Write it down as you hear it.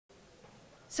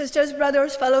Sisters,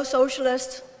 brothers, fellow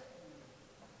socialists,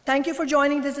 thank you for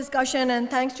joining this discussion, and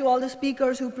thanks to all the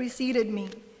speakers who preceded me.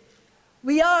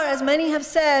 We are, as many have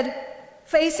said,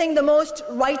 facing the most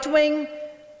right-wing,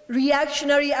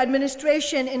 reactionary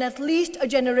administration in at least a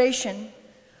generation.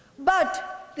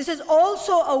 But this is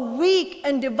also a weak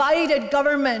and divided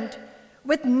government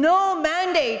with no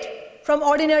mandate from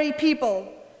ordinary people.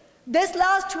 This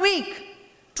last week,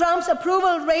 Trump's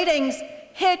approval ratings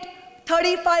hit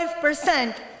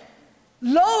 35%,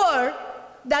 lower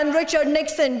than Richard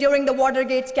Nixon during the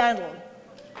Watergate scandal.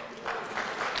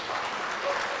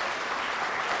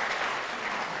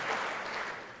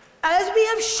 As we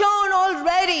have shown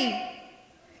already,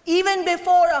 even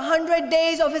before 100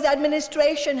 days of his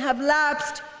administration have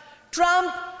lapsed,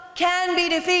 Trump can be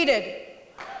defeated.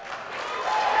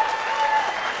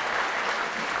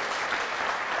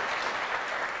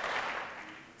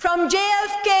 From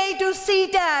JFK to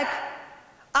SeaTac,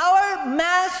 our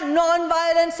mass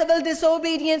nonviolent civil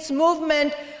disobedience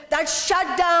movement that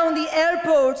shut down the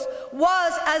airports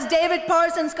was, as David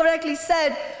Parsons correctly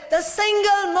said, the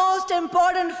single most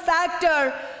important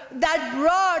factor that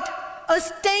brought a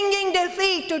stinging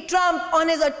defeat to Trump on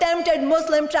his attempted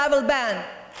Muslim travel ban.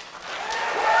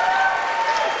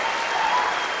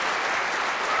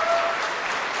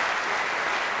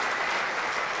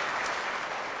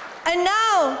 And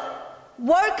now,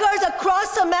 workers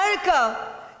across America,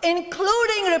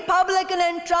 including Republican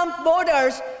and Trump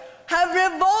voters, have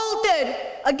revolted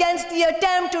against the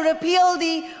attempt to repeal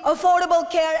the Affordable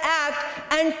Care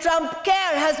Act, and Trump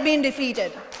Care has been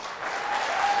defeated.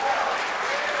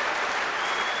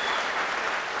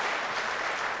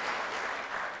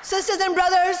 Sisters and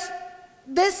brothers,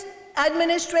 this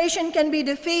administration can be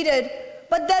defeated,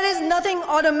 but there is nothing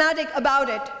automatic about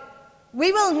it.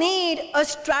 We will need a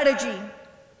strategy,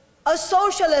 a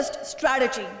socialist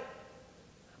strategy.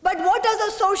 But what does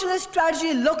a socialist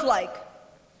strategy look like?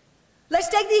 Let's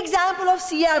take the example of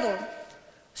Seattle.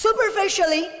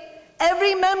 Superficially,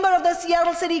 every member of the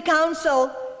Seattle City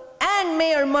Council and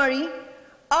Mayor Murray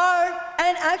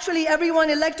and actually everyone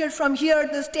elected from here,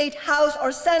 the state house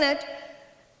or Senate,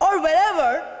 or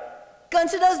wherever,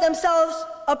 considers themselves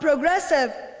a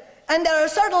progressive, and there are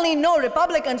certainly no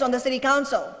Republicans on the City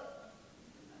Council.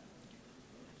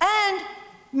 And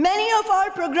many of our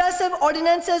progressive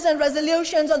ordinances and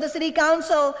resolutions of the City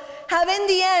Council have in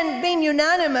the end been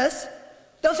unanimous.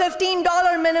 The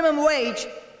 $15 minimum wage,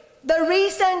 the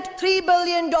recent $3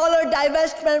 billion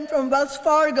divestment from Wells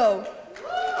Fargo,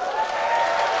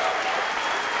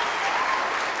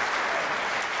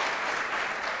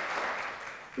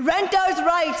 renters'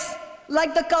 rights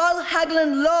like the Carl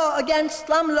Hagelin law against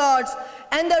slumlords,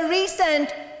 and the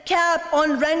recent cap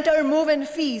on renter move-in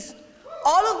fees.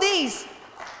 All of these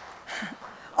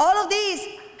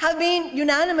have been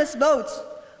unanimous votes.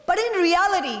 But in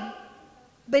reality,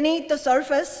 beneath the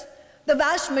surface, the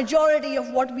vast majority of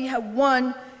what we have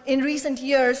won in recent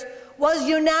years was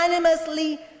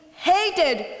unanimously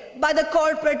hated by the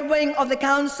corporate wing of the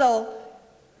council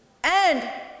and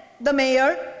the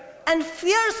mayor, and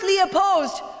fiercely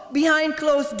opposed behind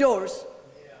closed doors.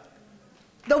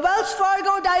 The Wells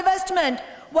Fargo divestment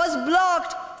was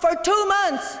blocked for 2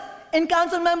 months in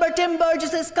Councilmember Tim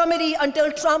Burgess's committee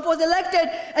until Trump was elected,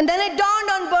 and then it dawned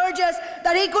on Burgess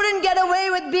that he couldn't get away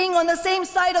with being on the same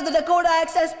side of the Dakota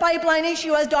Access Pipeline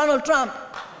issue as Donald Trump.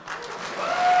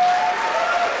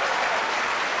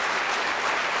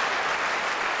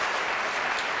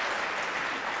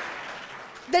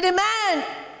 The demand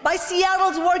by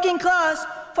Seattle's working class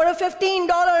for a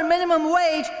 $15 minimum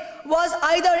wage was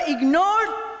either ignored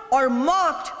or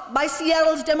mocked by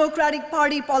Seattle's Democratic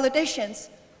Party politicians.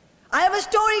 I have a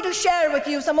story to share with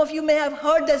you. Some of you may have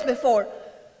heard this before.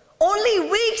 Only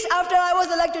weeks after I was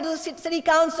elected to the City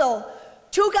Council,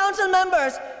 2 council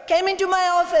members came into my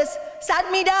office,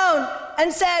 sat me down,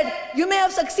 and said, "You may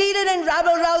have succeeded in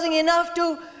rabble-rousing enough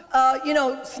to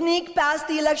sneak past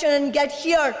the election and get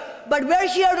here, but we're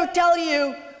here to tell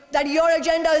you that your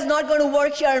agenda is not going to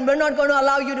work here, and we're not going to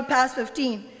allow you to pass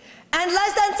 15. And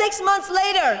less than 6 months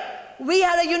later, we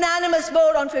had a unanimous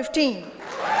vote on 15.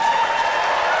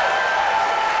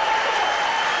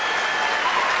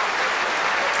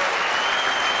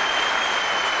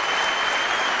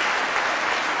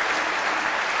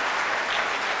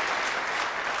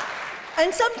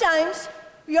 And sometimes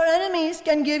your enemies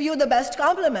can give you the best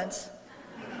compliments.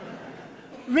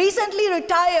 Recently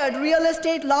retired real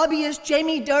estate lobbyist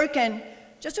Jamie Durkin,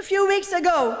 just a few weeks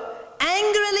ago,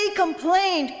 angrily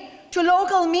complained to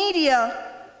local media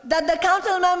that the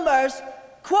council members,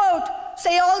 quote,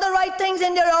 say all the right things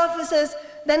in their offices,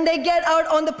 then they get out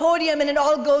on the podium and it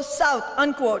all goes south,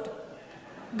 unquote.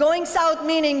 going south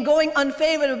meaning going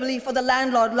unfavorably for the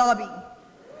landlord lobby.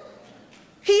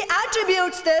 He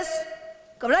attributes this,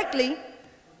 correctly,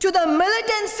 to the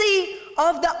militancy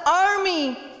of the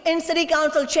army in city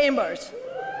council chambers.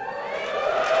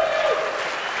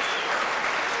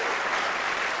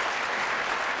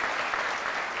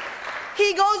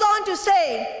 He goes on to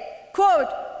say, quote,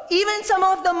 even some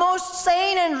of the most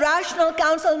sane and rational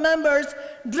council members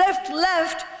drift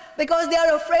left because they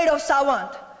are afraid of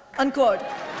Sawant, unquote.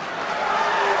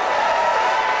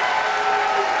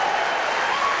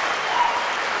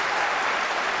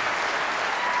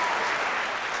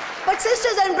 But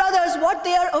sisters and brothers, what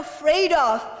they are afraid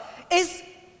of is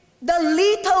the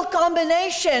lethal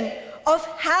combination of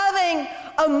having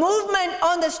a movement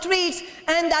on the streets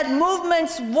and that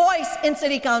movement's voice in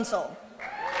city council.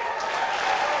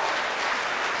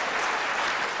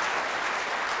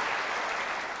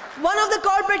 One of the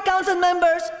corporate council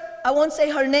members, I won't say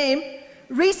her name,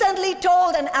 recently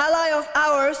told an ally of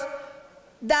ours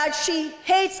that she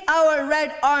hates our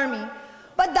Red Army.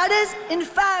 But that is, in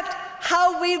fact,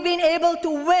 how we've been able to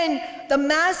win the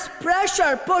mass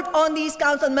pressure put on these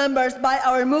council members by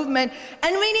our movement.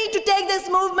 And we need to take this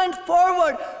movement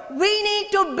forward. We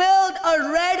need to build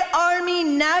a Red Army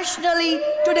nationally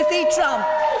to defeat Trump.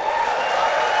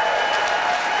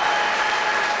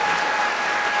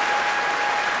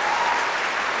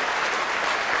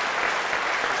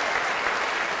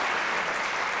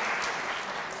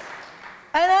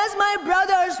 And as my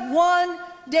brothers Juan,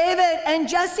 David, and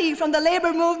Jesse from the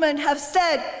labor movement have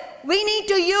said, we need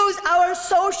to use our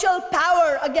social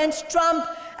power against Trump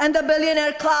and the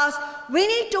billionaire class. We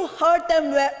need to hurt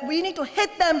them, we need to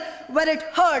hit them where it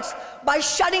hurts by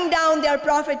shutting down their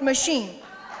profit machine.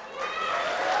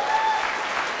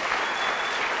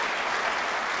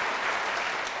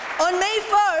 On May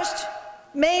 1st,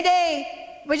 May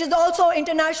Day, which is also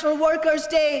International Workers'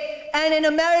 Day, and in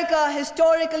America,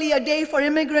 historically a day for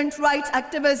immigrant rights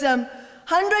activism,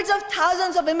 hundreds of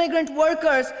thousands of immigrant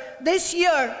workers this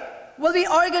year will be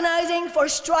organizing for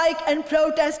strike and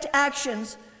protest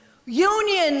actions.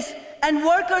 Unions and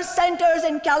worker centers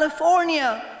in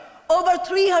California, over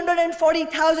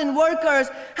 340,000 workers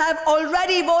have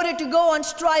already voted to go on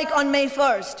strike on May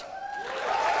 1st.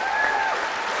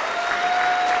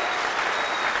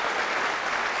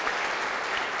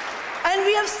 And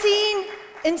we have seen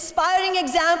inspiring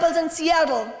examples in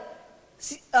Seattle.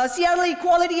 Seattle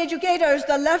Equality Educators,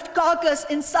 the left caucus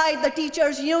inside the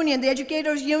teachers' union, the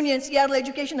educators' union, Seattle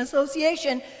Education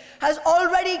Association, has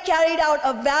already carried out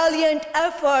a valiant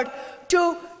effort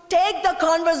to take the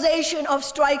conversation of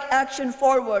strike action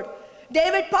forward.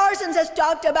 David Parsons has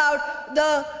talked about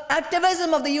the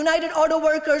activism of the United Auto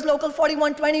Workers Local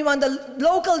 4121, the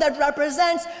local that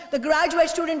represents the graduate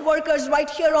student workers right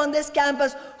here on this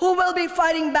campus who will be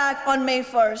fighting back on May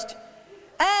 1st.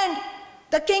 And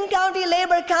the King County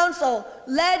Labor Council,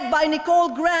 led by Nicole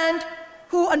Grant,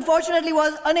 who unfortunately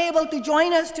was unable to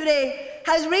join us today,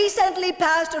 has recently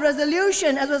passed a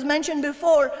resolution, as was mentioned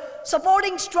before,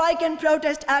 supporting strike and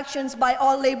protest actions by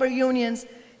all labor unions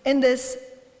in this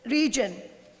region.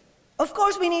 Of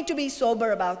course, we need to be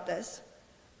sober about this.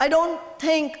 I don't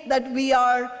think that we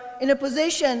are in a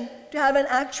position to have an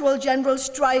actual general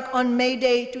strike on May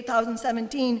Day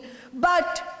 2017,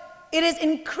 but it is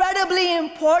incredibly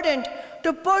important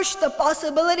to push the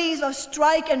possibilities of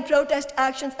strike and protest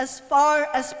actions as far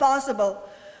as possible.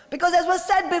 Because as was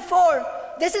said before,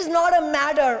 this is not a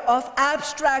matter of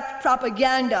abstract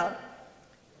propaganda.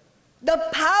 The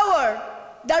power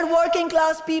that working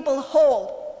class people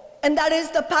hold, and that is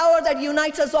the power that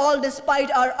unites us all despite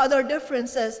our other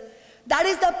differences, that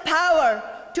is the power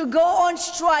to go on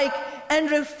strike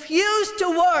and refuse to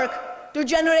work to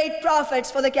generate profits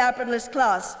for the capitalist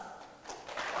class.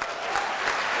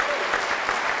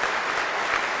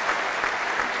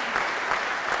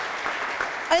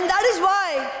 And that is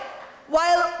why,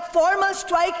 while formal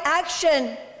strike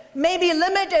action may be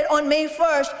limited on May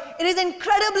 1st, it is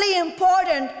incredibly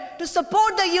important to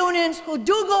support the unions who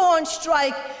do go on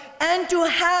strike and to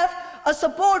have a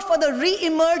support for the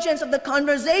re-emergence of the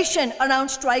conversation around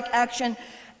strike action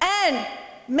and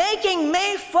making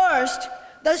May 1st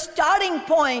the starting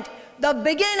point, the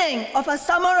beginning of a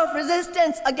summer of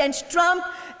resistance against Trump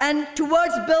and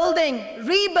towards building,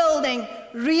 rebuilding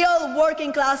real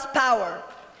working class power.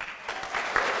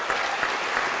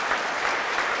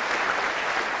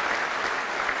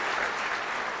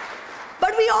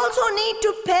 But we also need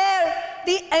to pair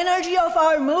the energy of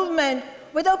our movement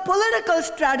with a political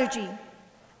strategy.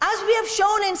 As we have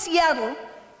shown in Seattle,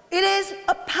 it is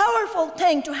a powerful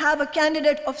thing to have a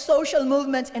candidate of social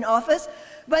movements in office,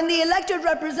 when the elected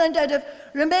representative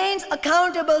remains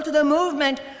accountable to the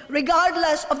movement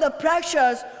regardless of the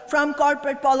pressures from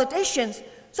corporate politicians.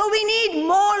 So we need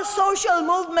more social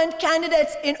movement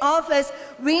candidates in office.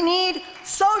 We need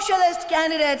socialist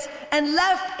candidates and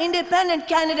left independent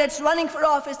candidates running for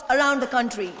office around the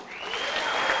country.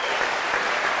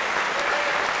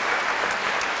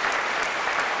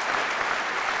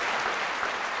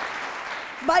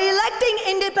 By electing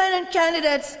independent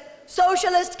candidates,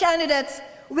 socialist candidates,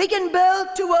 we can build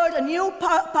toward a new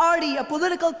party, a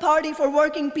political party for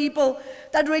working people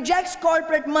that rejects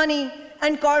corporate money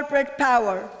and corporate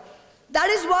power. That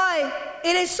is why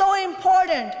it is so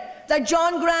important that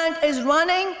John Grant is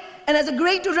running and has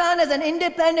agreed to run as an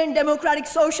independent democratic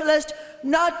socialist,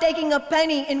 not taking a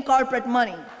penny in corporate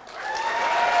money.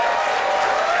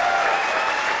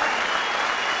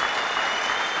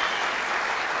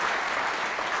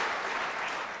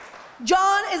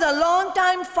 John is a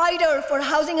longtime fighter for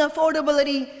housing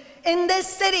affordability in this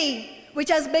city, which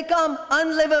has become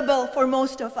unlivable for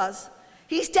most of us.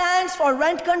 He stands for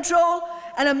rent control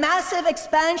and a massive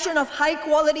expansion of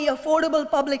high-quality, affordable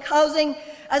public housing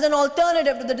as an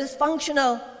alternative to the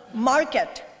dysfunctional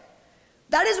market.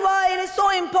 That is why it is so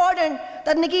important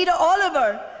that Nikita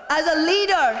Oliver, as a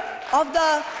leader of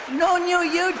the No New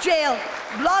Youth Jail,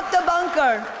 Block the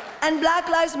Bunker, and Black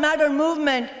Lives Matter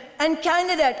movement, and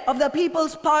candidate of the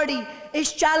People's Party,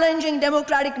 is challenging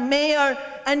Democratic mayor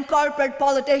and corporate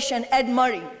politician Ed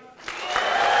Murray.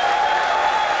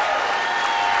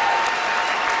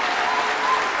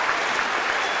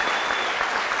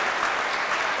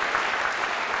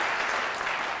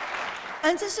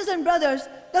 And sisters and brothers,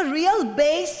 the real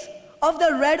base of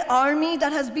the Red Army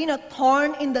that has been a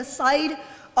thorn in the side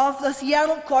of the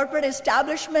Seattle corporate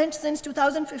establishment since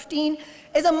 2015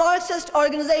 is a Marxist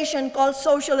organization called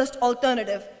Socialist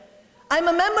Alternative. I'm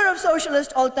a member of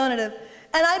Socialist Alternative,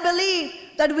 and I believe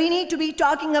that we need to be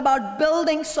talking about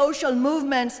building social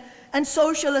movements and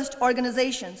socialist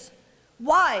organizations.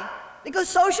 Why? Because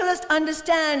socialists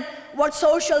understand what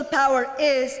social power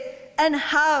is and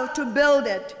how to build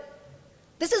it.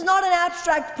 This is not an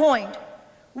abstract point.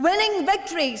 Winning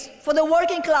victories for the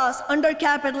working class under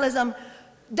capitalism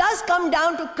does come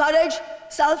down to courage,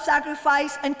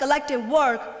 self-sacrifice, and collective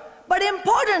work. But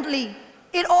importantly,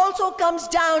 it also comes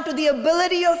down to the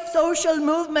ability of social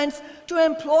movements to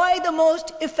employ the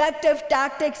most effective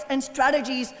tactics and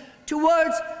strategies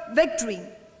towards victory.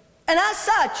 And as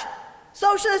such,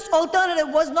 Socialist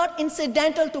Alternative was not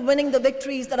incidental to winning the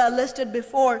victories that are listed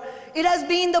before. It has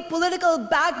been the political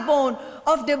backbone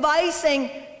of devising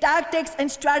tactics and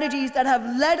strategies that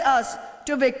have led us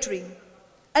to victory.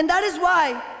 And that is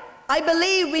why I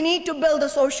believe we need to build a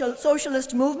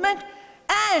socialist movement,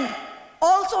 and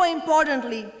also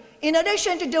importantly, in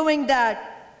addition to doing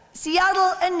that,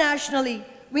 Seattle and nationally,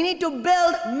 we need to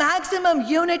build maximum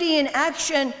unity in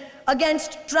action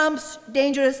against Trump's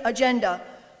dangerous agenda.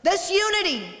 This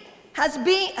unity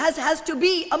has to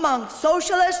be among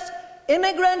socialists,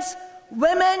 immigrants,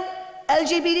 women,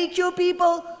 LGBTQ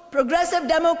people, progressive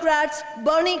Democrats,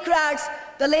 Bernie-crats,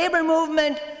 the labor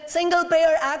movement,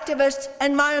 single-payer activists,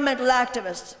 and environmental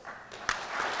activists.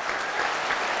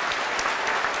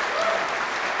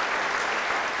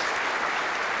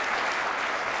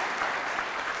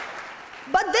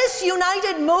 But this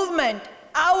united movement,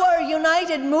 our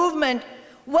united movement,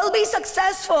 will be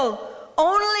successful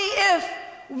only if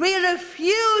we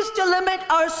refuse to limit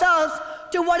ourselves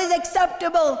to what is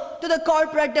acceptable to the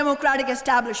corporate democratic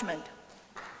establishment.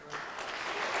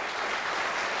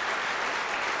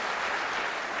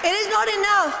 It is not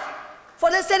enough for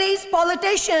the city's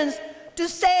politicians to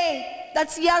say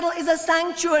that Seattle is a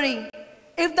sanctuary.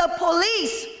 If the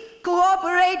police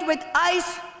cooperate with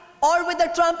ICE or with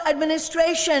the Trump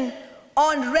administration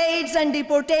on raids and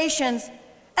deportations,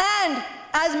 and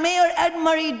as Mayor Ed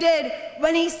Murray did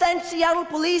when he sent Seattle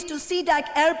police to SeaTac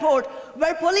Airport,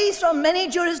 where police from many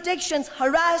jurisdictions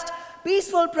harassed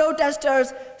peaceful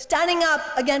protesters standing up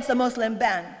against the Muslim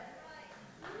ban.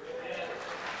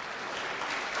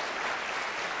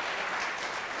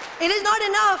 It is not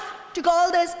enough to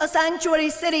call this a sanctuary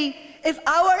city if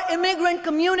our immigrant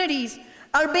communities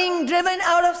are being driven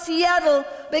out of Seattle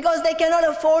because they cannot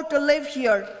afford to live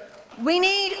here. We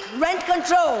need rent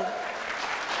control.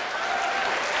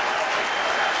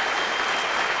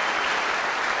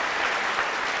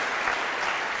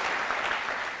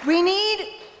 We need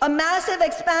a massive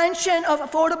expansion of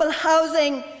affordable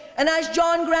housing, and as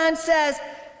John Grant says,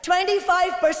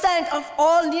 25% of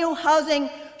all new housing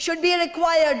should be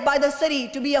required by the city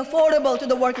to be affordable to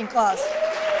the working class.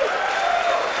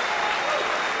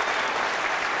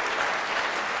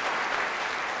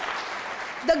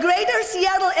 The greater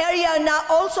Seattle area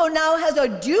also has a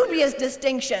dubious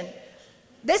distinction.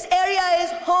 This area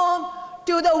is home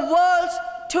to the world's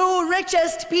 2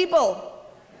 richest people.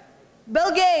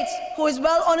 Bill Gates, who is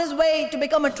well on his way to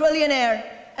become a trillionaire,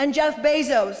 and Jeff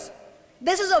Bezos.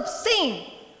 This is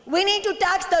obscene. We need to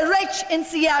tax the rich in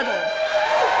Seattle.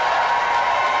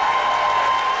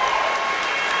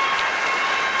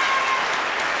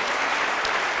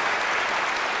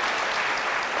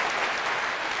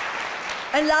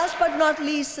 And last but not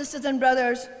least, sisters and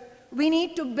brothers, we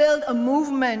need to build a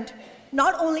movement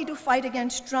not only to fight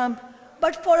against Trump,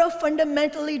 but for a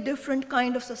fundamentally different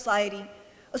kind of society.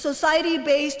 A society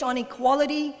based on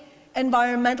equality,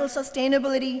 environmental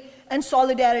sustainability, and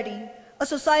solidarity. A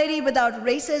society without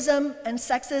racism and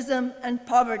sexism and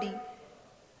poverty.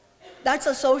 That's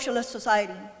a socialist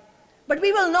society. But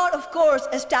we will not, of course,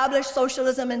 establish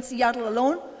socialism in Seattle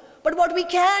alone. But what we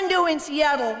can do in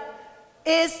Seattle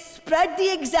is spread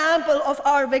the example of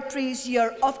our victories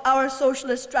here, of our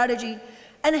socialist strategy,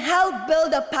 and help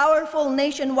build a powerful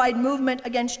nationwide movement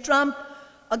against Trump,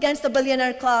 against the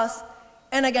billionaire class,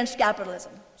 and against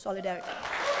capitalism. Solidarity.